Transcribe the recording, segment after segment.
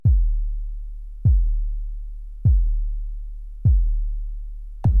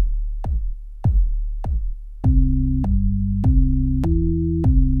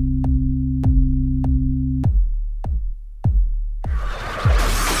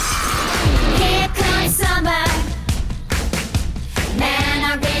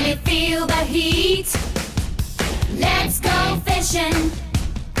dimension.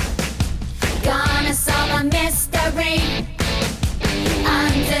 Gonna solve a mystery.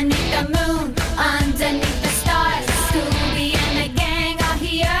 Underneath the moon, underneath the stars, Scooby and the gang are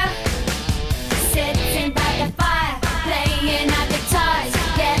here. Sitting by the fire, playing our guitars.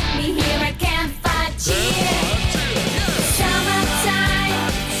 Get me here a campfire cheer.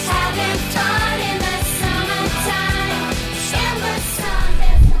 Summertime, having fun in the summertime. In the sun.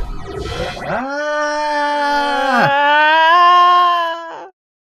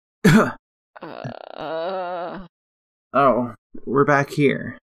 Oh, we're back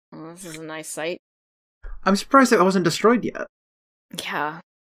here. Well, this is a nice sight. I'm surprised it wasn't destroyed yet. Yeah.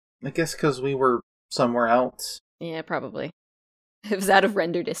 I guess because we were somewhere else. Yeah, probably. It was out of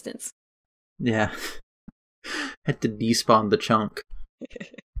render distance. Yeah. Had to despawn the chunk.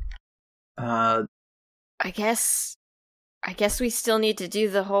 I guess we still need to do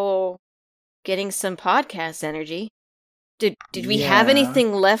the whole getting some podcast energy. Did we have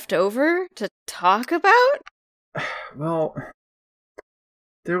anything left over to talk about? Well,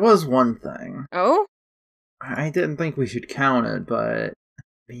 there was one thing. Oh? I didn't think we should count it, but I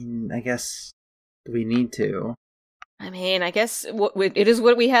mean, I guess we need to. I mean, I guess it is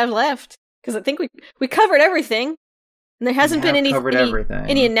what we have left. Because I think we covered everything. And there hasn't been any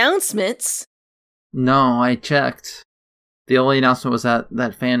announcements. No, I checked. The only announcement was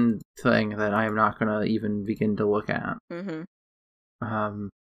that fan thing that I am not going to even begin to look at. Mm-hmm.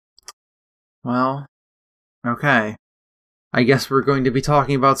 Well, okay. I guess we're going to be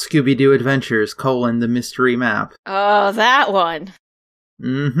talking about Scooby-Doo Adventures, the mystery map. Oh, that one.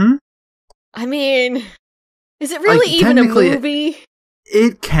 Mm-hmm. I mean, is it really even a movie?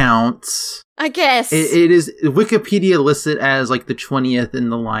 It counts. I guess. It is. Wikipedia lists it as like the 20th in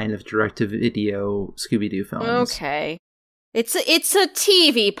the line of direct-to-video Scooby-Doo films. Okay. It's a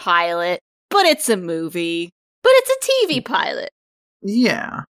TV pilot, but it's a movie. But it's a TV pilot.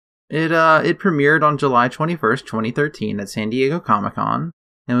 Yeah. It premiered on July 21st, 2013 at San Diego Comic-Con,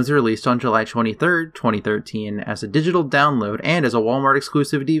 and was released on July 23rd, 2013 as a digital download and as a Walmart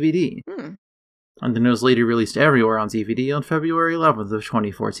exclusive DVD. And then it was later released everywhere on DVD on February 11th of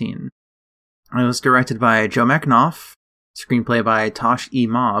 2014. It was directed by Joe Macnoff, screenplay by Tosh E.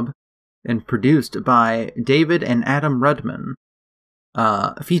 Mobb, and produced by David and Adam Rudman,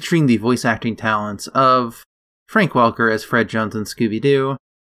 featuring the voice acting talents of Frank Welker as Fred Jones and Scooby-Doo,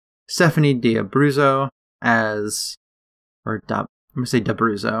 Stephanie D'Abruzzo as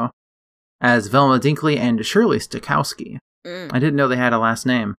as Velma Dinkley and Shirley Stokowski. I didn't know they had a last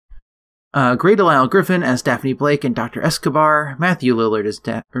name. Grey Delisle Griffin as Daphne Blake and Dr. Escobar. Matthew Lillard as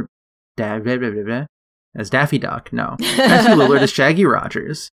as Daffy Duck. No, Matthew Lillard as Shaggy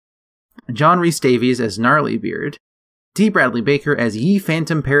Rogers. John Rhys Davies as Gnarly Beard. D. Bradley Baker as Ye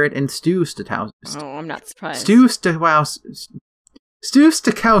Phantom Parrot and Stu Stokowski. Oh, I'm not surprised. Stu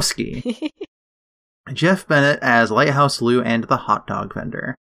Stokowski. Jeff Bennett as Lighthouse Lou and the Hot Dog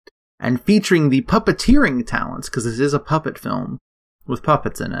Vendor. And featuring the puppeteering talents, because this is a puppet film with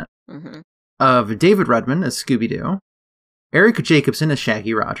puppets in it, of David Rudman as Scooby-Doo, Eric Jacobson as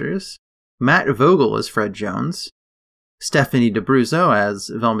Shaggy Rogers, Matt Vogel as Fred Jones, Stephanie D'Abruzzo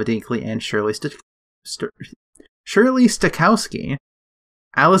as Velma Dinkley and Shirley Stokowski,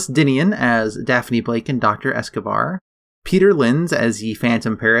 Alice Dinian as Daphne Blake and Dr. Escobar, Peter Linz as Ye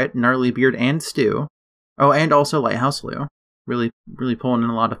Phantom Parrot, Gnarly Beard, and Stu. Oh, and also Lighthouse Lou. Really pulling in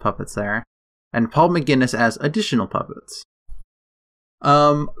a lot of puppets there. And Paul McGinnis as additional puppets.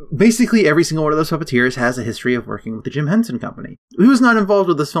 Basically every single one of those puppeteers has a history of working with the Jim Henson Company, who was not involved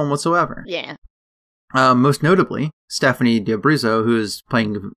with this film whatsoever. Yeah. Most notably, Stephanie D'Abruzzo, who is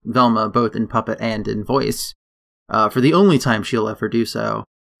playing Velma both in puppet and in voice, for the only time she'll ever do so,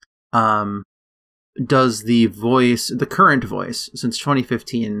 does the current voice, since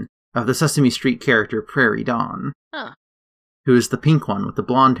 2015, of the Sesame Street character Prairie Dawn. Huh. Who is the pink one with the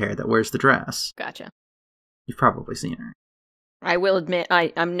blonde hair that wears the dress. Gotcha. You've probably seen her. I will admit,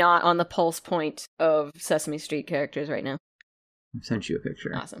 I'm not on the pulse point of Sesame Street characters right now. I sent you a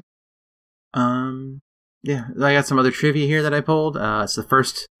picture. Awesome. Yeah, I got some other trivia here that I pulled. It's the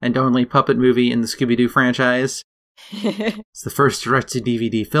first and only puppet movie in the Scooby-Doo franchise. It's the first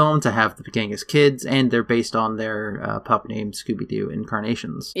direct-to-DVD film to have the gang as kids, and they're based on their pup named Scooby-Doo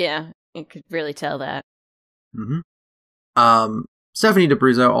incarnations. Yeah, you could really tell that. Stephanie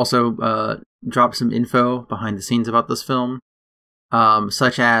D'Abruzzo also dropped some info behind the scenes about this film,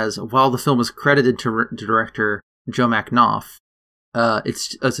 such as, while the film is credited to director Joe Macnoff,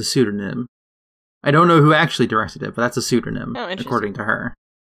 it's a pseudonym. I don't know who actually directed it, but that's a pseudonym, according to her.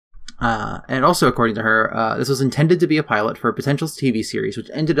 And also, according to her, this was intended to be a pilot for a potential TV series,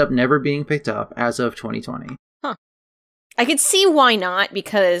 which ended up never being picked up as of 2020. Huh. I could see why not,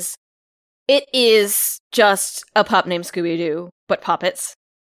 because it is just a pup named Scooby-Doo, but puppets.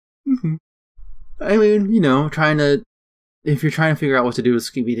 Mm-hmm. I mean, if you're trying to figure out what to do with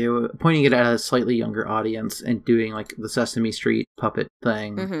Scooby-Doo, pointing it at a slightly younger audience and doing, like, the Sesame Street puppet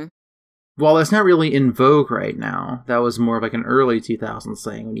thing, Mm-hmm. while that's not really in vogue right now, that was more of, like, an early 2000s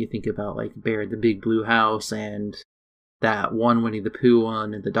thing when you think about, like, Bear at the Big Blue House and that one Winnie the Pooh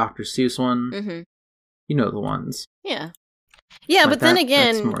one and the Dr. Seuss one. Mm-hmm. You know the ones. Yeah. Yeah, but then that's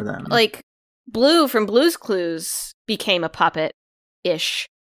again, more them. like, Blue from Blue's Clues became a puppet-ish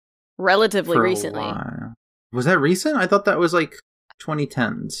relatively For a recently. while. Was that recent? I thought that was, like,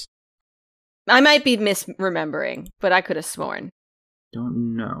 2010s. I might be misremembering, but I could have sworn.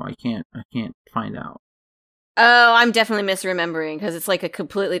 Don't know. I can't find out. Oh, I'm definitely misremembering, because it's like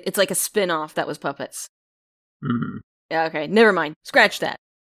a spin-off that was puppets. Mm-hmm. Yeah, okay, never mind. Scratch that.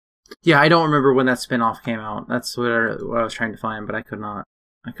 Yeah, I don't remember when that spin-off came out. That's what I was trying to find, but I could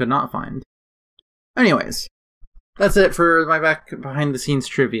not find. Anyways, that's it for my behind-the-scenes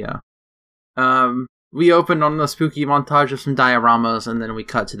trivia. We opened on the spooky montage of some dioramas, and then we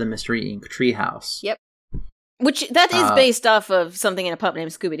cut to the Mystery Inc. treehouse. Yep. Which, that is based off of something in a pup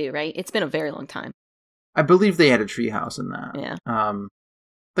named Scooby-Doo, right? It's been a very long time. I believe they had a treehouse in that. Yeah.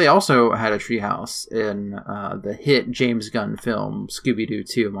 They also had a treehouse in the hit James Gunn film, Scooby-Doo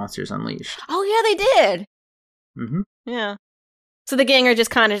 2, Monsters Unleashed. Oh, yeah, they did! Mm-hmm. Yeah. So the gang are just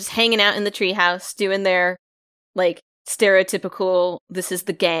kind of just hanging out in the treehouse, doing their, like, stereotypical, this is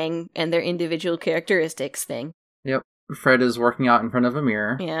the gang and their individual characteristics thing. Yep. Fred is working out in front of a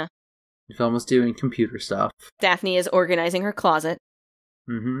mirror. Yeah. Phil is doing computer stuff. Daphne is organizing her closet.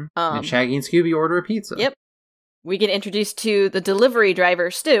 Mm-hmm. And Shaggy and Scooby order a pizza. Yep. We get introduced to the delivery driver,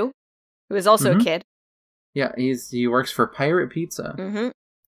 Stu, who is also a kid. Yeah, he works for Pirate Pizza. Mm-hmm.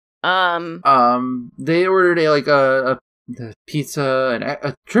 They ordered a pizza,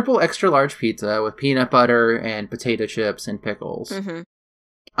 a triple extra large pizza with peanut butter and potato chips and pickles. Mm-hmm.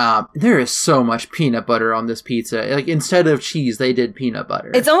 There is so much peanut butter on this pizza. Like, instead of cheese, they did peanut butter.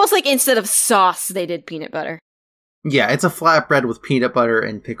 It's almost like instead of sauce, they did peanut butter. Yeah, it's a flatbread with peanut butter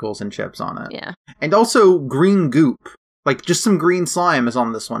and pickles and chips on it. Yeah. And also green goop. Like, just some green slime is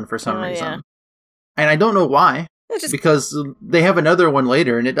on this one for some reason. Yeah. And I don't know why. It's just because they have another one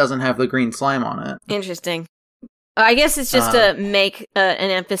later and it doesn't have the green slime on it. interesting. I guess it's just to make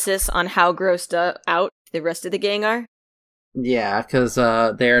an emphasis on how grossed out the rest of the gang are. Yeah, because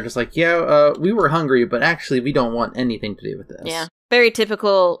they're just like, we were hungry, but actually we don't want anything to do with this. Yeah. Very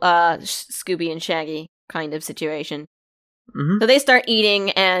typical Scooby and Shaggy kind of situation. Mm-hmm. So they start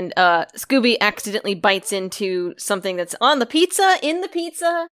eating, and Scooby accidentally bites into something that's on the pizza, in the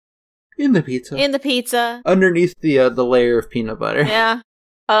pizza. Underneath the layer of peanut butter. Yeah.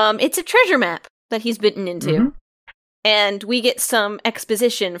 It's a treasure map that he's bitten into. Mm-hmm. And we get some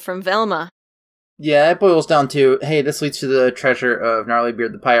exposition from Velma. Yeah, it boils down to, hey, this leads to the treasure of Gnarly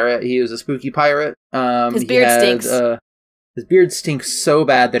Beard the Pirate. He was a spooky pirate. His beard stinks. His beard stinks so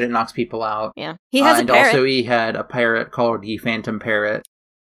bad that it knocks people out. Yeah. He has a parrot. And also he had a parrot called the Phantom Parrot.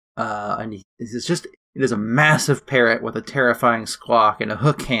 And it is a massive parrot with a terrifying squawk and a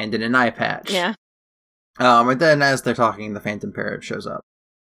hook hand and an eye patch. Yeah. And then as they're talking, the Phantom Parrot shows up.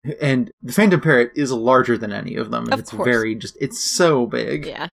 And the Phantom Parrot is larger than any of them. And Of course. It's so big.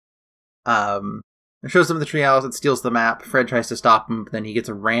 Yeah. It shows them in the treehouse, it steals the map. Fred tries to stop him, but then he gets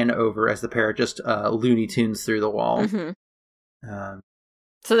ran over as the parrot just Looney Tunes through the wall. Mm-hmm.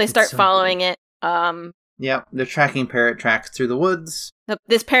 So they start following it. Yep, they're tracking parrot tracks through the woods.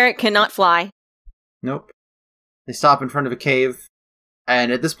 This parrot cannot fly. Nope. They stop in front of a cave.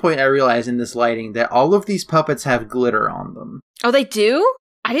 And at this point, I realize in this lighting that all of these puppets have glitter on them. Oh, they do?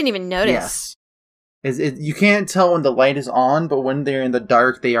 I didn't even notice. Yes. You can't tell when the light is on, but when they're in the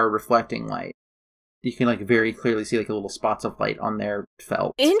dark, they are reflecting light. You can, like, very clearly see, like, little spots of light on their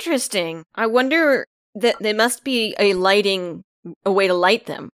felt. Interesting. I wonder that there must be a way to light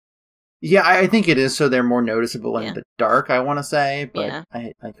them. Yeah, I think it is, so they're more noticeable in Yeah. the dark, I want to say, but Yeah.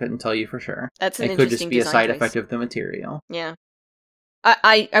 I couldn't tell you for sure. That's an It could just interesting be a design side choice. effect of the material. Yeah.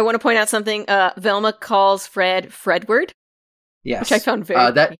 I want to point out something. Velma calls Fred Fredward, Yes. which I found very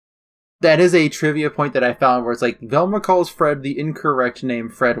funny. That is a trivia point that I found where it's like, Velma calls Fred the incorrect name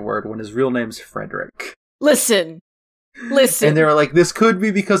Fredward when his real name's Frederick. Listen. And they were like, this could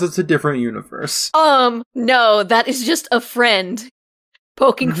be because it's a different universe. No, that is just a friend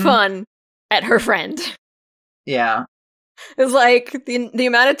poking Mhm. fun at her friend. Yeah. It's like, the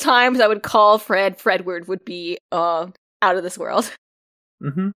amount of times I would call Fred Fredward would be, out of this world.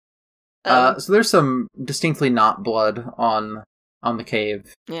 Mm-hmm. So there's some distinctly not blood on the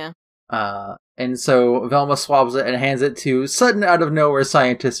cave. Yeah. And so Velma swabs it and hands it to sudden out of nowhere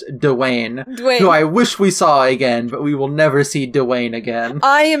scientist Dwayne, Dwayne. who I wish we saw again, but we will never see Dwayne again.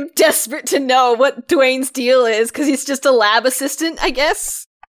 I am desperate to know what Dwayne's deal is, because he's just a lab assistant, I guess?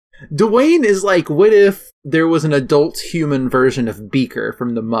 Dwayne is like, what if there was an adult human version of Beaker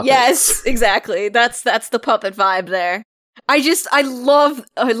from the Muppets? Yes, exactly. That's the puppet vibe there. I love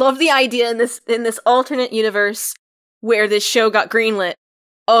the idea in this alternate universe where this show got greenlit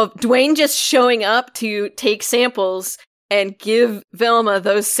of Dwayne just showing up to take samples and give Velma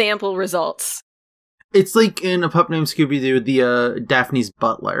those sample results. It's like in A Pup Named Scooby-Doo, the Daphne's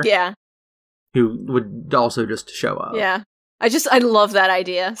butler. Yeah. Who would also just show up. Yeah. I love that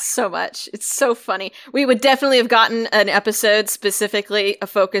idea so much. It's so funny. We would definitely have gotten an episode specifically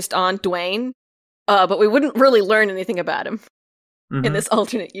focused on Dwayne, but we wouldn't really learn anything about him in this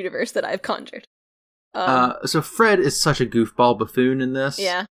alternate universe that I've conjured. So Fred is such a goofball buffoon in this.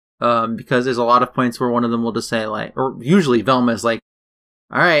 Yeah. Because there's a lot of points where one of them will just say, like, or usually Velma is like,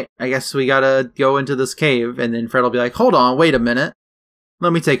 all right, I guess we gotta go into this cave. And then Fred will be like, hold on, wait a minute.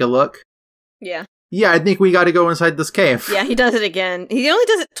 Let me take a look. Yeah. Yeah, I think we gotta go inside this cave. Yeah, he does it again. He only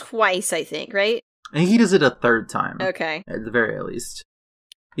does it twice, I think, right? And he does it a third time. Okay. At the very least.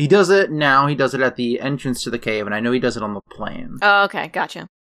 He does it now, he does it at the entrance to the cave, and I know he does it on the plane. Oh, okay, gotcha.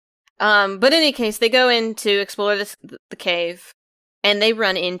 But in any case, they go in to explore the cave, and they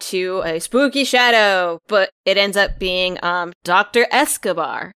run into a spooky shadow, but it ends up being Dr.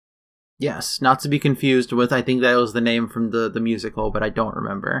 Escobar. Yes, not to be confused with, I think that was the name from the musical, but I don't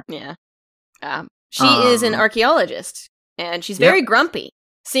remember. Yeah. She is an archaeologist, and she's very grumpy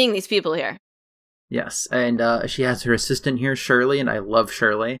seeing these people here. Yes, and she has her assistant here, Shirley, and I love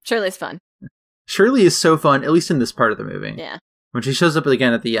Shirley. Shirley's fun. Shirley is so fun, at least in this part of the movie. Yeah. When she shows up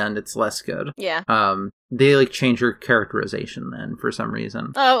again at the end, it's less good. Yeah. They, like, change her characterization then, for some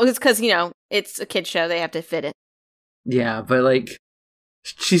reason. Oh, it's because, it's a kid's show, they have to fit it. Yeah, but, like,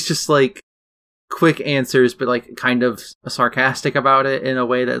 she's just, like, quick answers, but, like, kind of sarcastic about it in a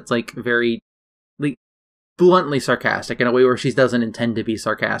way that's, like, very, like, bluntly sarcastic, in a way where she doesn't intend to be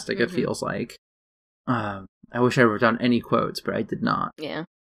sarcastic, it feels like. I wish I wrote down any quotes, but I did not. Yeah.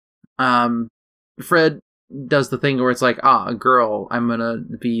 Fred does the thing where it's like, girl, I'm gonna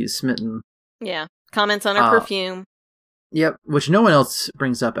be smitten. Yeah. Comments on her perfume. Yep, which no one else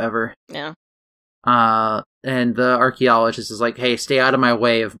brings up ever. Yeah. And the archaeologist is like, hey, stay out of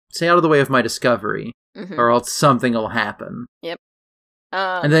the way of my discovery, or else something will happen. Yep.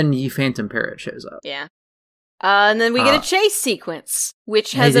 And then the Phantom Parrot shows up. Yeah. And then we get a chase sequence,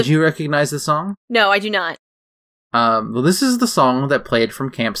 which has did you recognize the song? No, I do not. Well, this is the song that played from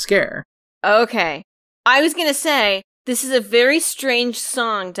Camp Scare. Okay. I was gonna say, this is a very strange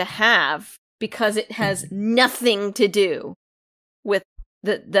song to have, because it has nothing to do with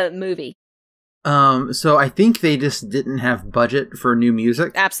the movie. So I think they just didn't have budget for new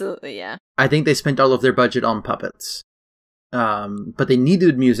music. Absolutely, yeah. I think they spent all of their budget on puppets. But they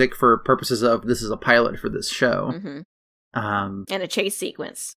needed music for purposes of, this is a pilot for this show. And a chase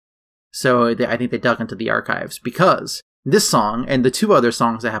sequence. So I think they dug into the archives, because this song and the two other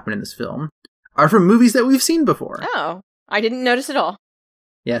songs that happen in this film are from movies that we've seen before. Oh, I didn't notice at all.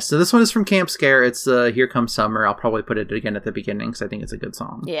 Yeah, so this one is from Camp Scare. It's Here Comes Summer. I'll probably put it again at the beginning, because I think it's a good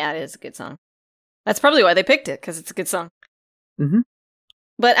song. Yeah, it is a good song. That's probably why they picked it, because it's a good song.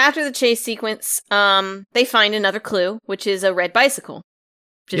 But after the chase sequence, they find another clue, which is a red bicycle.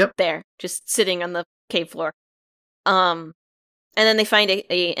 Just there, just sitting on the cave floor. And then they find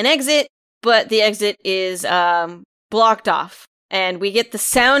an exit, but the exit is blocked off. And we get the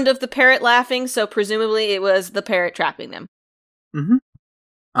sound of the parrot laughing, so presumably it was the parrot trapping them.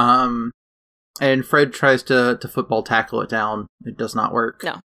 And Fred tries to football tackle it down. It does not work.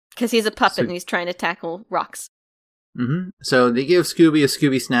 No, because he's a puppet and he's trying to tackle rocks. So they give Scooby a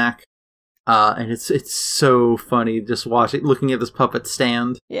Scooby snack, and it's so funny just looking at this puppet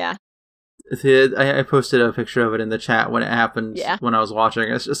stand. Yeah. I posted a picture of it in the chat when it happened. When I was watching.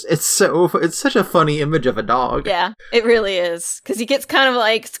 It's such a funny image of a dog. Yeah, it really is, because he gets kind of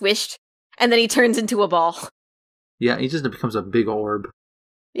like squished, and then he turns into a ball. Yeah, he just becomes a big orb.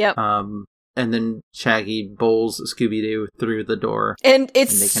 Yep. And then Shaggy bowls Scooby-Doo through the door. And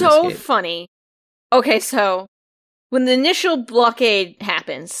it's so funny. Okay, so when the initial blockade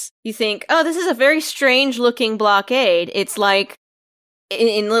happens, you think, oh, this is a very strange looking blockade. It's like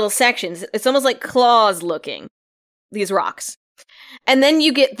in little sections. It's almost like claws looking, these rocks. And then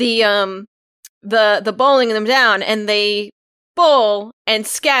you get the bowling them down, and they bowl and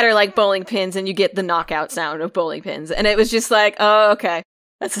scatter like bowling pins, and you get the knockout sound of bowling pins. And it was just like, oh, okay.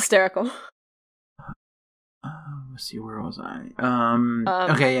 That's hysterical. let's see, where was I?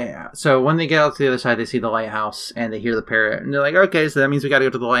 Okay, yeah. So when they get out to the other side, they see the lighthouse and they hear the parrot, and they're like, okay, so that means we got to go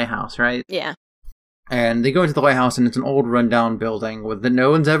to the lighthouse, right? Yeah. And they go into the lighthouse, and it's an old rundown building that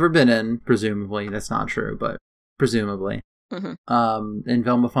no one's ever been in, presumably. That's not true, but presumably. Mm-hmm. And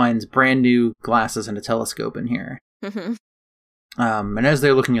Velma finds brand new glasses and a telescope in here. Mm-hmm. And as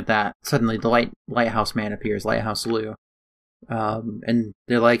they're looking at that, suddenly the lighthouse man appears, Lighthouse Lou. And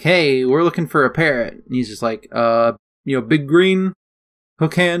they're like, hey, we're looking for a parrot. And he's just like, big green,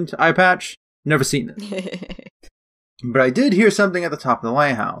 hook hand, eye patch, never seen it. But I did hear something at the top of the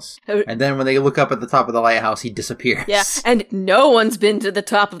lighthouse. And then when they look up at the top of the lighthouse, he disappears. Yeah, and no one's been to the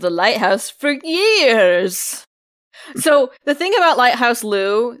top of the lighthouse for years. So the thing about Lighthouse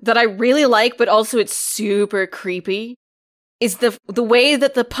Lou that I really like, but also it's super creepy, is the way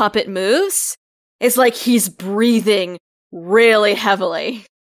that the puppet moves. It's like he's breathing really heavily.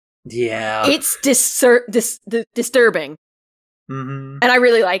 Yeah. It's disturbing. Mm-hmm. And I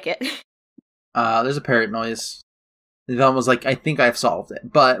really like it. There's a parrot noise. Velma's like, I think I've solved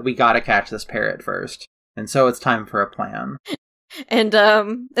it, but we gotta catch this parrot first. And so it's time for a plan. And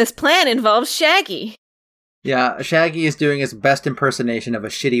this plan involves Shaggy. Yeah, Shaggy is doing his best impersonation of a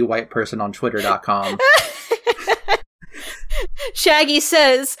shitty white person on Twitter.com. Shaggy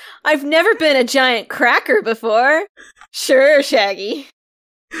says, I've never been a giant cracker before. Sure, Shaggy.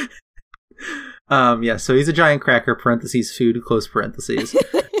 So he's a giant cracker, parentheses, food, close parentheses.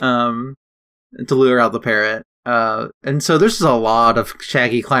 To lure out the parrot. And so there's just a lot of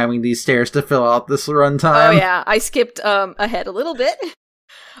Shaggy climbing these stairs to fill out this runtime. Oh yeah, I skipped ahead a little bit.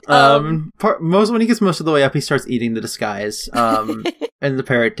 When he gets most of the way up, he starts eating the disguise. And the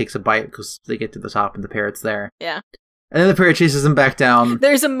parrot takes a bite because they get to the top and the parrot's there. Yeah. And then the parrot chases him back down.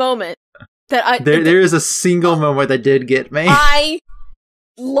 There's a moment that there is a single moment that did get me. I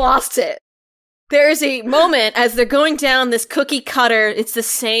lost it. There's a moment as they're going down this cookie cutter. It's the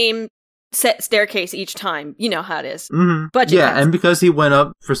same set staircase each time. You know how it is. Mm-hmm. Budget yeah, cuts. And because he went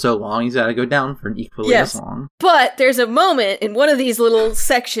up for so long, he's got to go down for equally as long. But there's a moment in one of these little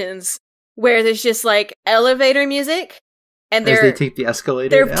sections where there's just like elevator music. And as they take the escalator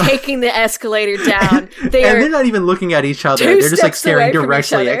They're down. taking the escalator down. And they're not even looking at each other. They're just like staring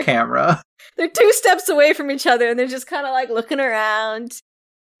directly at camera. They're 2 steps away from each other and they're just kind of like looking around.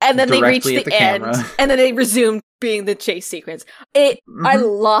 And then they reach the end. Camera. And then they resume being the chase sequence. I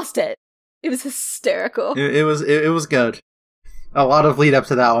lost it. It was hysterical. It was good. A lot of lead up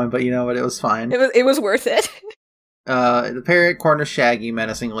to that one, but you know what? It was fine. It was worth it. The parrot corners Shaggy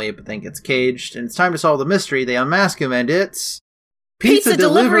menacingly, but then gets caged, and it's time to solve the mystery. They unmask him, and it's Pizza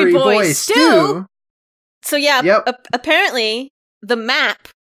Delivery Boy Stu. So yeah, apparently the map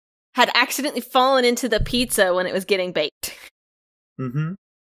had accidentally fallen into the pizza when it was getting baked. Mm-hmm.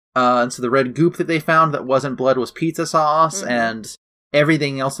 And so the red goop that they found that wasn't blood was pizza sauce, and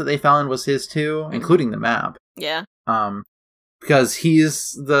everything else that they found was his too, including the map. Yeah. Because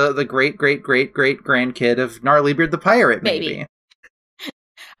he's the great grandkid of Gnarlybeard the Pirate, maybe.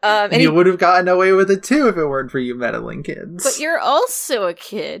 And he would have gotten away with it too if it weren't for you meddling kids. But you're also a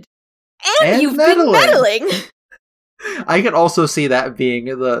kid. And you've been meddling! I could also see that being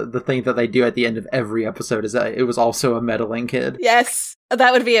the thing that they do at the end of every episode, is that it was also a meddling kid. Yes,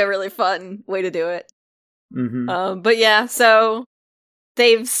 that would be a really fun way to do it. Mm-hmm. But yeah, so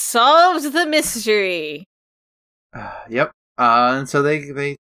they've solved the mystery. Yep. And so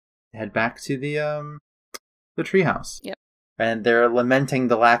they head back to the treehouse. Yep. And they're lamenting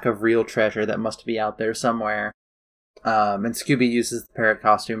the lack of real treasure that must be out there somewhere. And Scooby uses the parrot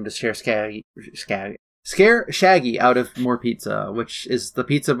costume to scare Shaggy out of more pizza, which is the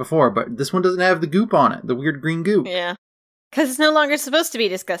pizza before, but this one doesn't have the goop on it, the weird green goop. Yeah. Because it's no longer supposed to be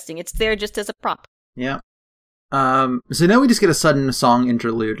disgusting. It's there just as a prop. Yeah. So now we just get a sudden song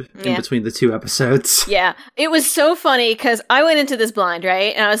interlude in between the 2 episodes. Yeah. It was so funny because I went into this blind,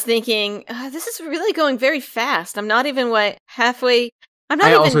 right? And I was thinking, this is really going very fast. I'm not even, halfway...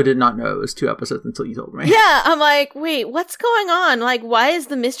 I also did not know it was 2 episodes until you told me. Yeah, I'm like, wait, what's going on? Like, why is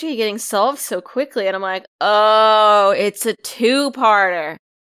the mystery getting solved so quickly? And I'm like, oh, it's a 2-parter.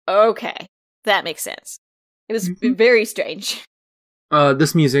 Okay, that makes sense. It was very strange.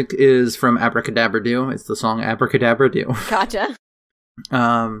 This music is from Abracadabra Do. It's the song Abracadabra Do. Gotcha.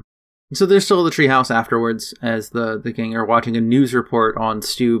 So they're still at the treehouse afterwards as the gang are watching a news report on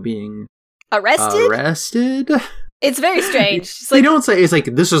Stu being arrested. It's very strange. They don't say, it's like,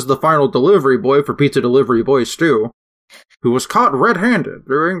 this is the final delivery boy for Pizza Delivery Boy Stu, who was caught red-handed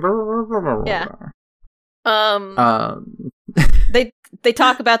during blah, blah, blah, blah. Yeah. They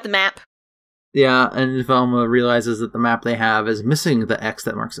talk about the map. Yeah, and Velma realizes that the map they have is missing the X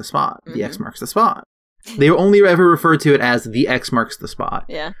that marks the spot. The X marks the spot. They only ever refer to it as the X marks the spot.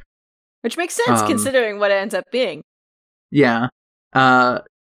 Yeah. Which makes sense considering what it ends up being. Yeah.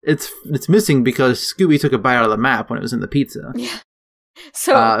 It's missing because Scooby took a bite out of the map when it was in the pizza. Yeah.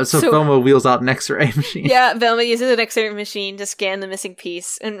 So Velma wheels out an X-ray machine. Yeah, Velma uses an X-ray machine to scan the missing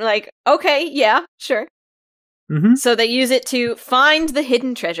piece. And like, okay, yeah, sure. Mm-hmm. So they use it to find the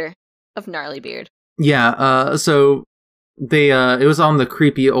hidden treasure of Gnarlybeard. Yeah, so they it was on the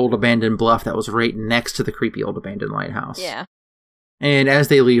creepy old abandoned bluff that was right next to the creepy old abandoned lighthouse. Yeah. And as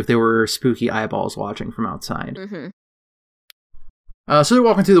they leave, there were spooky eyeballs watching from outside. Mm-hmm. So they're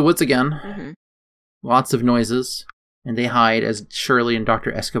walking through the woods again. Mm-hmm. Lots of noises. And they hide as Shirley and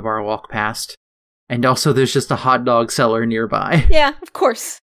Dr. Escobar walk past. And also there's just a hot dog seller nearby. Yeah, of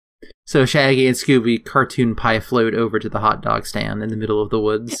course. So Shaggy and Scooby cartoon pie float over to the hot dog stand in the middle of the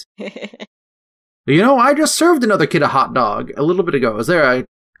woods. You know, I just served another kid a hot dog a little bit ago. Is there a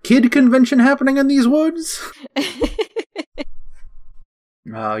kid convention happening in these woods?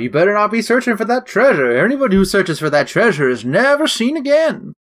 You better not be searching for that treasure. Anybody who searches for that treasure is never seen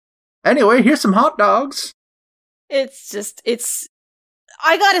again. Anyway, here's some hot dogs. I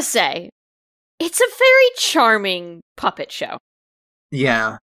gotta say, it's a very charming puppet show.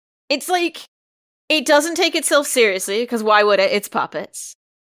 Yeah. It's like, it doesn't take itself seriously, because why would it? It's puppets.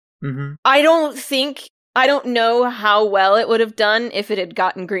 Mm-hmm. I don't know how well it would have done if it had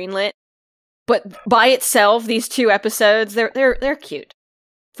gotten greenlit, but by itself, these 2 episodes, they're cute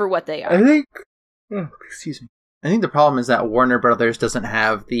for what they are. I think the problem is that Warner Brothers doesn't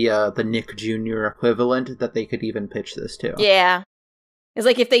have the Nick Jr. equivalent that they could even pitch this to. Yeah. It's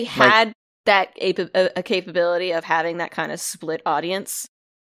like if they had a capability of having that kind of split audience.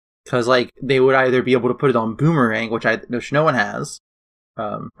 Because, they would either be able to put it on Boomerang, which no one has,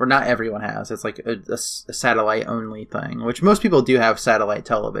 or not everyone has. It's like a satellite-only thing, which most people do have satellite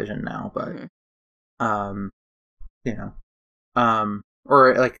television now, but,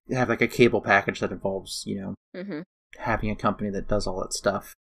 or, have, a cable package that involves, having a company that does all that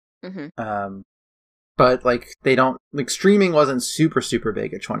stuff. Mm-hmm. But, they don't... streaming wasn't super, super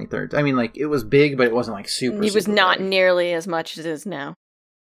big at 2013. I mean, it was big, but it wasn't, super, It was super not big. Nearly as much as it is now.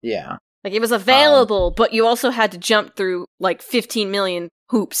 Yeah. It was available, but you also had to jump through, 15 million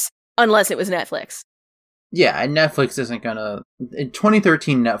hoops, unless it was Netflix. Yeah, and Netflix isn't gonna... In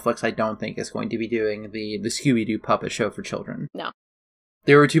 2013, Netflix, I don't think, is going to be doing the Scooby-Doo puppet show for children. No.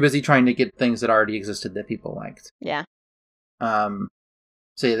 They were too busy trying to get things that already existed that people liked. Yeah. So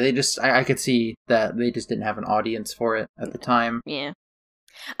yeah, they just... I could see that they just didn't have an audience for it at the time. Yeah.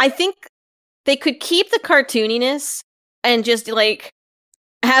 I think they could keep the cartooniness and just,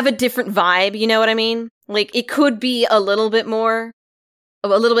 have a different vibe, you know what I mean? It could be a little bit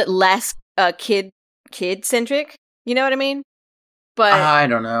less kid-centric, you know what I mean? But I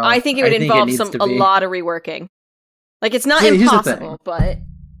don't know. I think it would involve a lot of reworking. It's not impossible, but...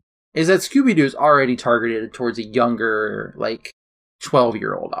 Is that Scooby-Doo is already targeted towards a younger,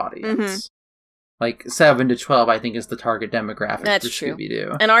 12-year-old audience. Mm-hmm. 7 to 12, I think, is the target demographic That's for true.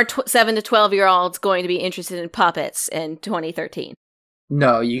 Scooby-Doo. And are 7 to 12-year-olds going to be interested in puppets in 2013?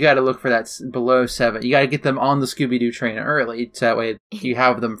 No, you gotta look for that below 7. You gotta get them on the Scooby-Doo train early, so that way you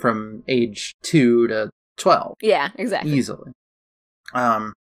have them from age 2 to 12. Yeah, exactly. Easily.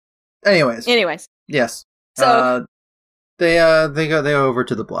 Anyways. Yes. So... They go over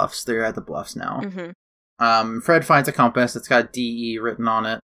to the bluffs. They're at the bluffs now. Mm-hmm. Fred finds a compass that's got DE written on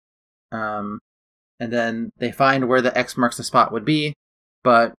it. And then they find where the X marks the spot would be,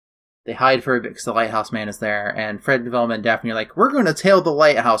 but they hide for a bit because the lighthouse man is there, and Fred, Velma, and Daphne are like, we're going to tail the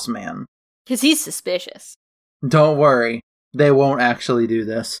lighthouse man. Because he's suspicious. Don't worry. They won't actually do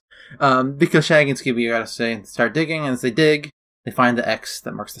this. Because Shaggy and Scooby start digging, and as they dig, they find the X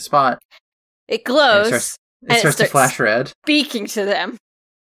that marks the spot. It glows. It starts to flash red. Speaking to them.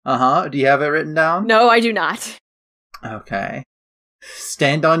 Uh-huh. Do you have it written down? No, I do not. Okay.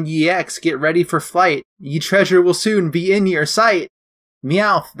 Stand on ye X, get ready for flight. Ye treasure will soon be in your sight.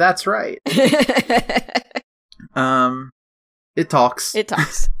 Meowth, that's right. It talks. It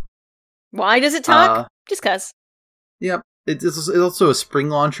talks. Why does it talk? Just 'cause. Yep. It's also a spring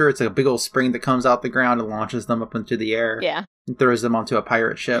launcher. It's a big old spring that comes out the ground and launches them up into the air. Yeah. And throws them onto a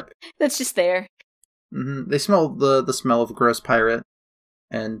pirate ship. That's just there. Mm-hmm. They smell the smell of a gross pirate,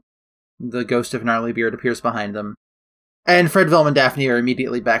 and the ghost of Gnarlybeard appears behind them. And Fred, Velma, and Daphne are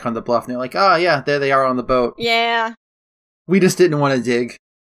immediately back on the bluff, and they're like, oh yeah, there they are on the boat. Yeah. We just didn't want to dig.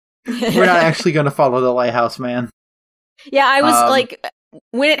 We're not actually going to follow the lighthouse man. Yeah, I was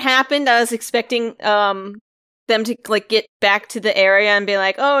when it happened, I was expecting them to get back to the area and be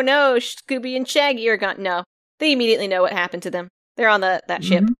like, oh no, Scooby and Shaggy are gone. No, they immediately know what happened to them. They're on that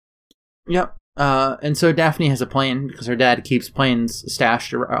ship. Yep. And so Daphne has a plane because her dad keeps planes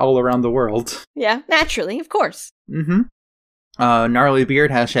stashed all around the world. Yeah, naturally, of course. Mm-hmm. Gnarly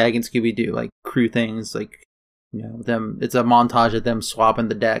Beard has Shaggy and Scooby-Doo, like, crew things, like, you know, them. It's a montage of them swapping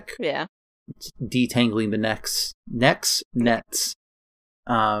the deck. Yeah. Detangling the nets.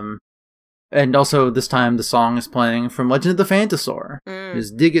 And also this time the song is playing from Legend of the Phantasaur.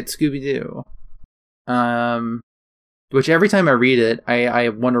 Is Dig It, Scooby-Doo. Which every time I read it, I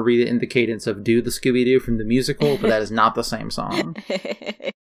want to read it in the cadence of Do the Scooby-Doo from the musical, but that is not the same song.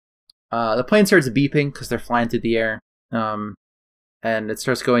 The plane starts beeping because they're flying through the air. And it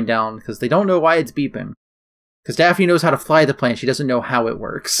starts going down because they don't know why it's beeping. Because Daphne knows how to fly the plane, she doesn't know how it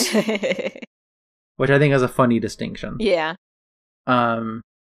works. Which I think is a funny distinction. Yeah.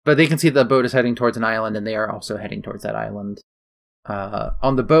 But they can see the boat is heading towards an island, and they are also heading towards that island.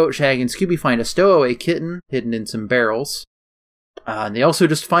 On the boat, Shaggy and Scooby find a stowaway kitten hidden in some barrels. And they also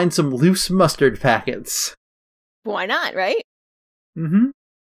just find some loose mustard packets. Why not, right? Mm-hmm.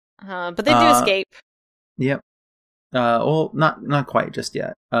 But they do escape. Yep. Well, not quite just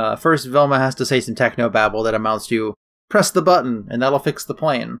yet. First, Velma has to say some technobabble that amounts to, press the button, and that'll fix the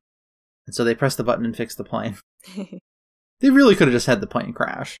plane. And so they press the button and fix the plane. They really could have just had the plane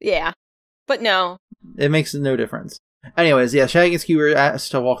crash. Yeah. But no. It makes no difference. Anyways, yeah, Shaggy and Scooby are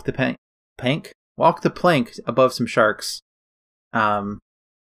asked to walk the plank above some sharks.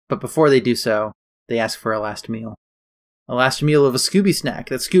 But before they do so, they ask for a last meal. A last meal of a Scooby snack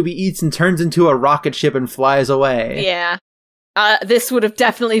that Scooby eats and turns into a rocket ship and flies away. Yeah. This would have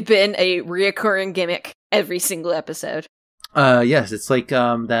definitely been a reoccurring gimmick every single episode. Yes, it's like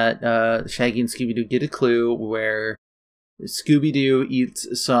that Shaggy and Scooby-Doo get a clue where Scooby-Doo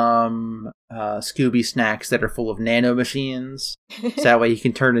eats some Scooby snacks that are full of nanomachines. So that way he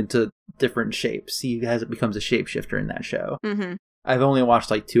can turn into different shapes. He becomes a shapeshifter in that show. Mm-hmm. I've only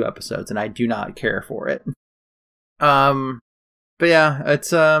watched like 2 episodes and I do not care for it. But yeah,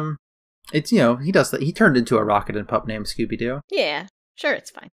 it's you know, he does that. He turned into a rocket and pup named Scooby-Doo. Yeah, sure, it's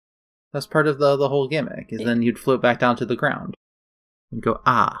fine. That's part of the whole gimmick. Is then you'd float back down to the ground and go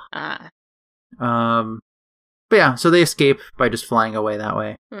But yeah, so they escape by just flying away that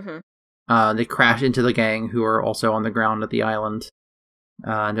way. Mm-hmm. They crash into the gang who are also on the ground at the island.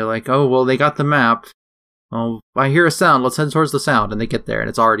 And they're like, oh, well, they got the map. Well, I hear a sound. Let's head towards the sound. And they get there, and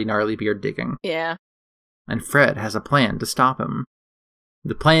it's already Gnarly Beard digging. Yeah. And Fred has a plan to stop him.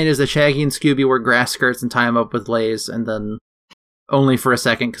 The plan is that Shaggy and Scooby wear grass skirts and tie him up with leis, and then only for a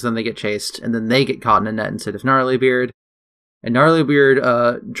second, because then they get chased, and then they get caught in a net instead of Gnarly Beard. And Gnarly Beard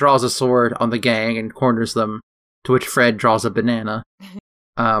draws a sword on the gang and corners them, to which Fred draws a banana.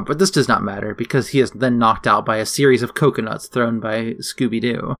 But this does not matter, because he is then knocked out by a series of coconuts thrown by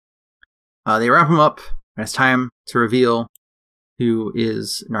Scooby-Doo. They wrap him up, and it's time to reveal who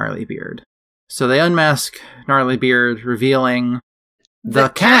is Gnarly Beard. So they unmask Gnarly Beard, revealing the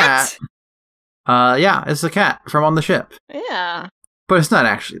cat. Yeah, it's the cat from on the ship. Yeah. But it's not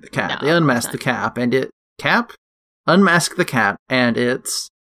actually the cat. No, they unmask the cap, and unmask the cat, and it's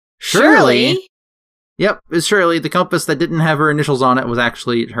Shirley. Yep, it's Shirley. The compass that didn't have her initials on it was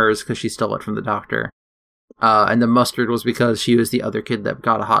actually hers because she stole it from the doctor. And the mustard was because she was the other kid that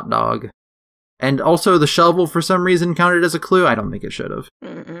got a hot dog. And also the shovel, for some reason, counted as a clue. I don't think it should have.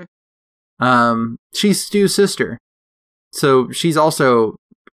 She's Stu's sister. So she's also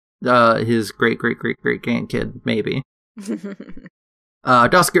his great-great-great-great-grandkid, maybe.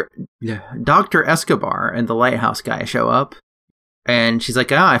 Dr. Escobar and the lighthouse guy show up. And she's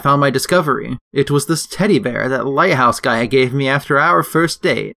like, I found my discovery. It was this teddy bear that lighthouse guy gave me after our first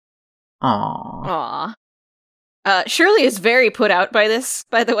date. Aww. Shirley is very put out by this,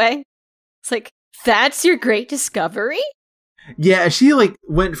 by the way. It's like, that's your great discovery? Yeah, she, like,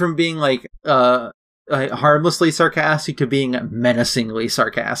 went from being, like, harmlessly sarcastic to being menacingly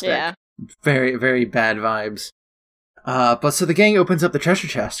sarcastic. Yeah. Very, very bad vibes. But so the gang opens up the treasure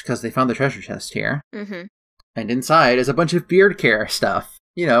chest, because they found the treasure chest here. Mm-hmm. And inside is a bunch of beard care stuff.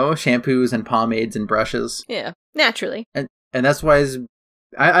 You know, shampoos and pomades and brushes. Yeah, naturally. And that's why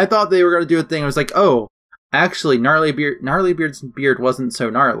I thought they were going to do a thing. I was like, oh, actually, Gnarly Beard's beard wasn't so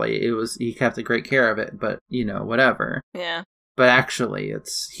gnarly. He kept great care of it, but, you know, whatever. Yeah. But actually,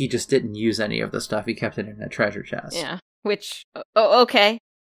 he just didn't use any of the stuff. He kept it in a treasure chest. Yeah, which, okay.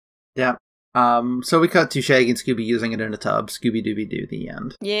 Yeah. So we cut to Shaggy and Scooby using it in a tub. Scooby-Dooby-Doo, the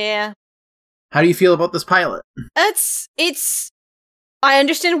end. Yeah. How do you feel about this pilot? I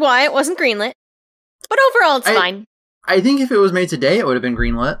understand why it wasn't greenlit, but overall it's fine. I think if it was made today, it would have been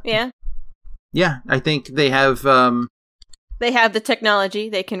greenlit. Yeah. Yeah, I think they have... they have the technology,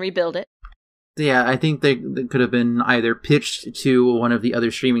 they can rebuild it. Yeah, I think they could have been either pitched to one of the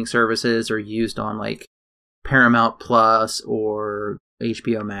other streaming services or used on like Paramount Plus or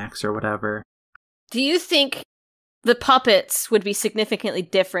HBO Max or whatever. Do you think the puppets would be significantly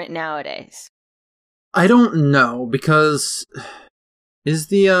different nowadays? I don't know, because is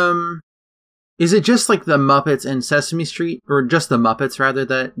it just like the Muppets and Sesame Street, or just the Muppets rather,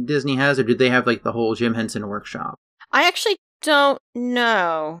 that Disney has, or do they have like the whole Jim Henson Workshop? I actually don't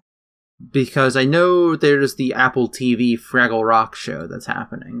know. Because I know there's the Apple TV Fraggle Rock show that's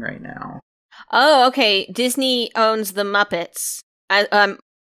happening right now. Oh, okay. Disney owns the Muppets.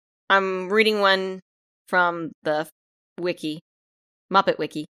 I'm reading one from the wiki, Muppet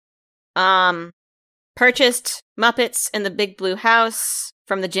Wiki. Purchased Muppets and the Big Blue House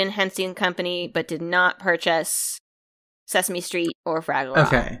from the Jim Henson Company, but did not purchase Sesame Street or Fraggle Rock.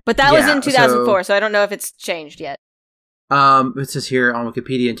 Okay. But that was in 2004, so I don't know if it's changed yet. It says here on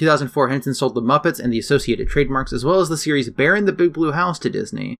Wikipedia, in 2004, Henson sold the Muppets and the associated trademarks, as well as the series Bear in the Big Blue House to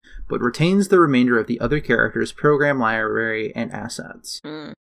Disney, but retains the remainder of the other characters' program library and assets.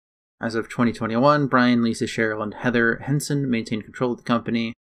 Mm. As of 2021, Brian, Lisa, Cheryl, and Heather Henson maintain control of the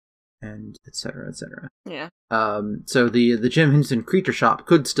company, and et cetera, et cetera. Yeah. So the Jim Henson Creature Shop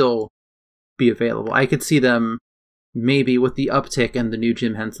could still be available. I could see them maybe with the uptick in the new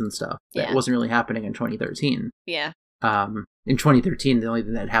Jim Henson stuff. That wasn't really happening in 2013. Yeah. In 2013, the only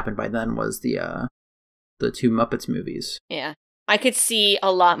thing that happened by then was the two Muppets movies. Yeah. I could see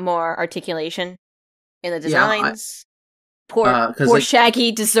a lot more articulation in the designs. Poor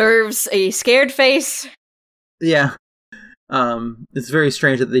Shaggy deserves a scared face. Yeah. It's very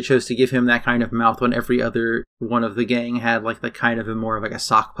strange that they chose to give him that kind of mouth when every other one of the gang had like the kind of a more of like a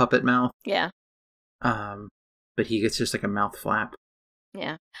sock puppet mouth. Yeah. But he gets just like a mouth flap.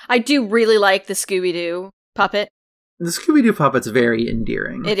 Yeah. I do really like the Scooby-Doo puppet. The Scooby-Doo puppet's very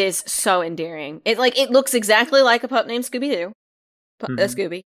endearing. It is so endearing. It looks exactly like a pup named Scooby-Doo.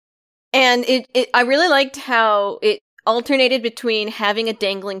 Scooby. And I really liked how it alternated between having a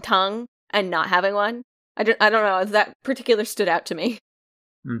dangling tongue and not having one. I don't know, that particular stood out to me.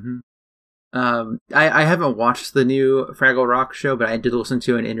 I haven't watched the new Fraggle Rock show, but I did listen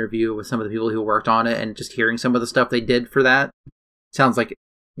to an interview with some of the people who worked on it, and just hearing some of the stuff they did for that sounds like,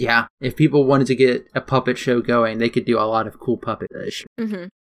 yeah, if people wanted to get a puppet show going, they could do a lot of cool puppet-ish. Do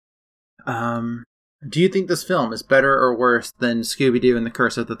you think this film is better or worse than Scooby-Doo and the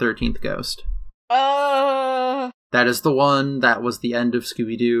Curse of the 13th Ghost? That is the one that was the end of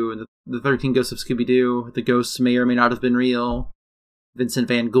Scooby-Doo, and the 13 Ghosts of Scooby-Doo. The ghosts may or may not have been real. Vincent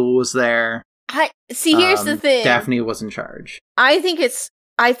Van Gogh was there. Here's the thing. Daphne was in charge. I think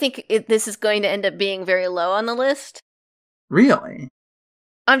this is going to end up being very low on the list. Really?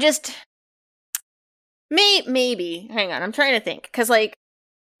 I'm just... Maybe. Hang on, I'm trying to think. Because, like,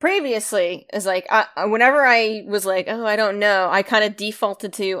 previously, is like, whenever I was like, oh, I don't know, I kind of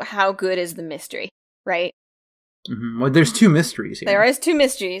defaulted to how good is the mystery, right? Well, there's two mysteries here. There is two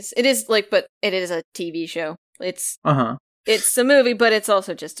mysteries. It is, like, but it is a TV show. It's... It's a movie, but it's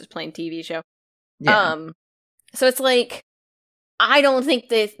also just a plain TV show. Yeah. So it's like, I don't think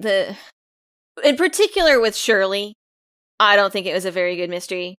the in particular with Shirley, I don't think it was a very good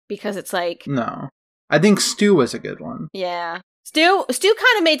mystery, because it's like... No. I think Stu was a good one. Yeah. Stu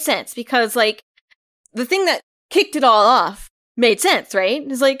kind of made sense, because, like, the thing that kicked it all off made sense, right?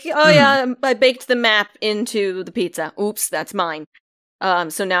 It's like, yeah, I baked the map into the pizza. Oops, that's mine.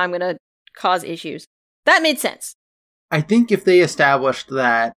 So now I'm gonna cause issues. That made sense. I think if they established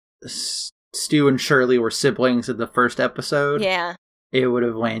that Stu and Shirley were siblings in the first episode, it would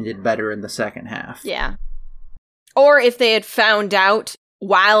have landed better in the second half. Yeah. Or if they had found out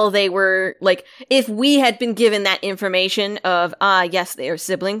while they were, like, if we had been given that information of, yes, they are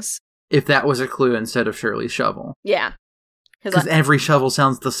siblings. If that was a clue instead of Shirley's shovel. Yeah. Because every shovel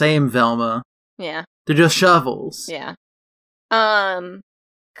sounds the same, Velma. Yeah. They're just shovels. Yeah.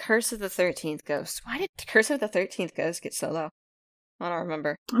 Curse of the 13th Ghost. Why did Curse of the 13th Ghost get so low? I don't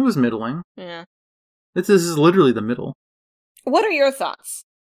remember. It was middling. Yeah. This is literally the middle. What are your thoughts?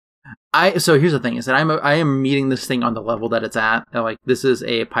 So here's the thing, is that I am meeting this thing on the level that it's at. Like, this is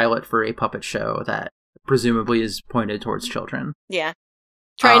a pilot for a puppet show that presumably is pointed towards children. Yeah.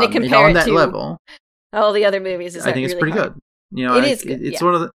 Trying to compare on that it to level, all the other movies. I think it's really pretty hard? good. You know, it is good. It's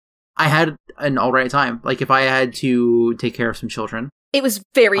one of the... I had an alright time. Like, if I had to take care of some children... It was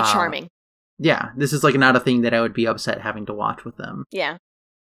very charming. Yeah, this is like not a thing that I would be upset having to watch with them. Yeah.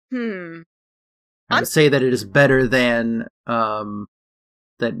 I would say that it is better than that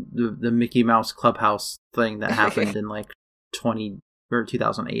the Mickey Mouse Clubhouse thing that happened in like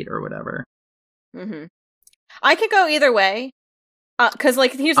 2008 or whatever. I could go either way. Because,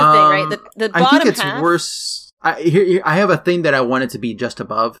 like, here's the thing, right? The bottom I think it's half... worse. I have a thing that I want it to be just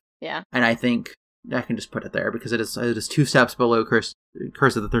above. Yeah. And I think I can just put it there because it is 2 steps below Curse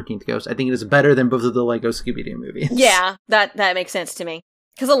of the 13th Ghost. I think it is better than both of the Lego Scooby-Doo movies. Yeah, that makes sense to me.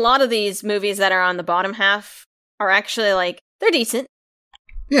 Because a lot of these movies that are on the bottom half are actually, like, they're decent.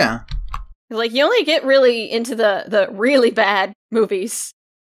 Yeah. Like, you only get really into the really bad movies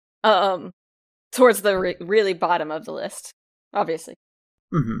towards the really bottom of the list, obviously.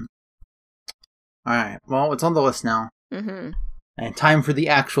 Mm-hmm. Alright, well, it's on the list now. Mm-hmm. And time for the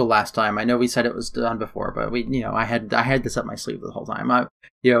actual last time. I know we said it was done before, but I had this up my sleeve the whole time.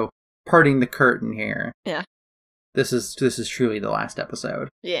 Parting the curtain here. Yeah. This is truly the last episode.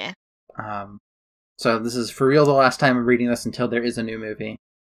 Yeah. So this is for real the last time I'm reading this until there is a new movie.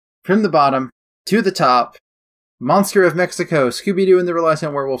 From the bottom to the top, Monster of Mexico, Scooby-Doo and the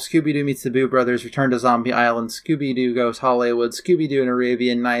Reluctant Werewolf, Scooby-Doo meets the Boo Brothers, Return to Zombie Island, Scooby-Doo Goes Hollywood, Scooby-Doo and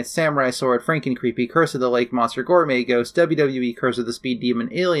Arabian Nights, Samurai Sword, Franken-Creepy, Curse of the Lake Monster, Gourmet Ghost, WWE, Curse of the Speed Demon,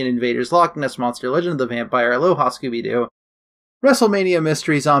 Alien Invaders, Loch Ness Monster, Legend of the Vampire, Aloha Scooby-Doo, WrestleMania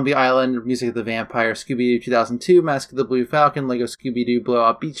Mystery, Zombie Island, Music of the Vampire, Scooby-Doo 2002, Mask of the Blue Falcon, Lego Scooby-Doo Blow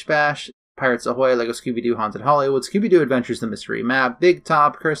Up Beach Bash, Pirates Ahoy, Lego Scooby-Doo Haunted Hollywood, Scooby-Doo Adventures The Mystery Map, Big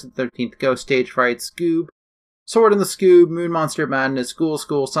Top, Curse of the 13th Ghost, Stage Fright, Scoob, Sword in the Scoob, Moon Monster Madness, School,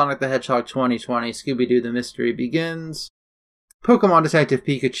 Sonic the Hedgehog 2020, Scooby-Doo The Mystery Begins, Pokemon Detective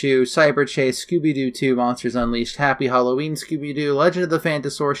Pikachu, Cyber Chase, Scooby-Doo 2, Monsters Unleashed, Happy Halloween Scooby-Doo, Legend of the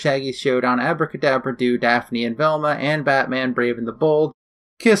Phantasaur, Shaggy Showdown, Abracadabra Doo, Daphne and Velma, and Batman Brave and the Bold,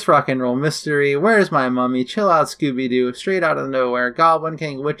 Kiss Rock and Roll Mystery, Where's My Mummy, Chill Out Scooby-Doo, Straight Out of Nowhere, Goblin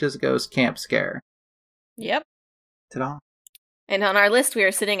King, Witches Ghost, Camp Scare. Yep. Ta-da. And on our list, we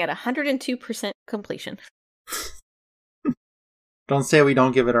are sitting at 102% completion. Don't say we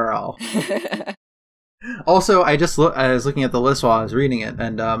don't give it our all. Also, I was looking at the list while I was reading it,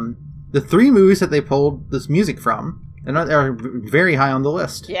 and the 3 movies that they pulled this music from are very high on the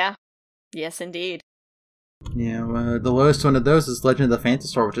list. Yeah. Yes, indeed. Yeah, the lowest one of those is Legend of the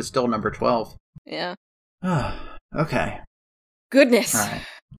Phantasaur, which is still number 12. Yeah. Okay. Goodness. All right.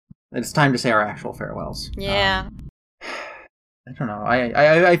 It's time to say our actual farewells. Yeah. I don't know.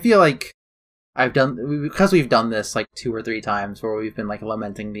 I feel like because we've done this like 2 or 3 times where we've been like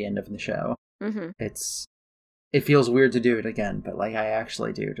lamenting the end of the show. Mm-hmm. It feels weird to do it again, but like I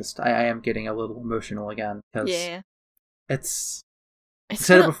actually do. I am getting a little emotional again because it's I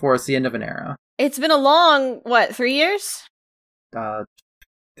said it before. It's the end of an era. It's been a long 3 years?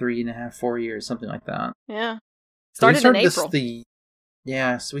 3.5, 4 years, something like that. Yeah. Started in April.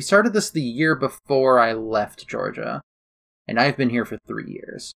 So we started this the year before I left Georgia, and I've been here for 3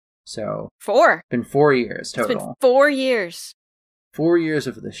 years. So 4. It's been 4 years total. It's been 4 years. 4 years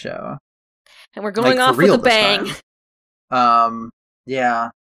of the show. And we're going off with a bang. Yeah.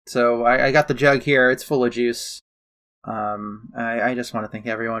 So I got the jug here. It's full of juice. I just want to thank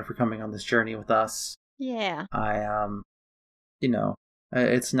everyone for coming on this journey with us. Yeah.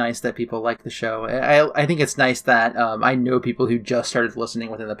 It's nice that people like the show. I think it's nice that I know people who just started listening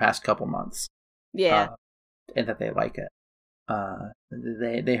within the past couple months. Yeah. And that they like it.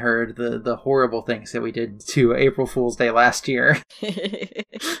 They heard the horrible things that we did to April Fool's Day last year.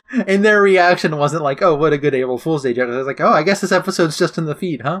 And their reaction wasn't like, oh, what a good April Fool's Day joke. It was like, oh, I guess this episode's just in the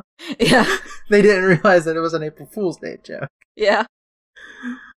feed, huh? Yeah. They didn't realize that it was an April Fool's Day joke. Yeah.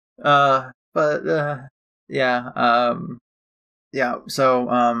 So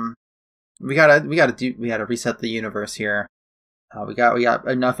we gotta reset the universe here. We got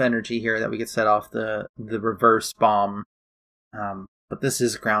enough energy here that we could set off the reverse bomb. But this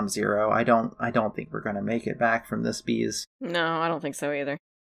is ground zero. I don't think we're gonna make it back from this, bees. No, I don't think so either.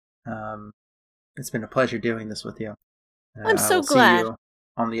 It's been a pleasure doing this with you. I'm so glad. See you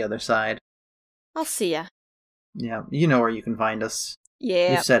on the other side. I'll see ya. Yeah, you know where you can find us.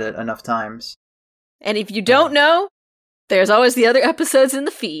 Yeah. You've said it enough times. And if you don't know, there's always the other episodes in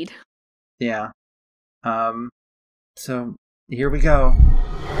the feed. Yeah. So here we go.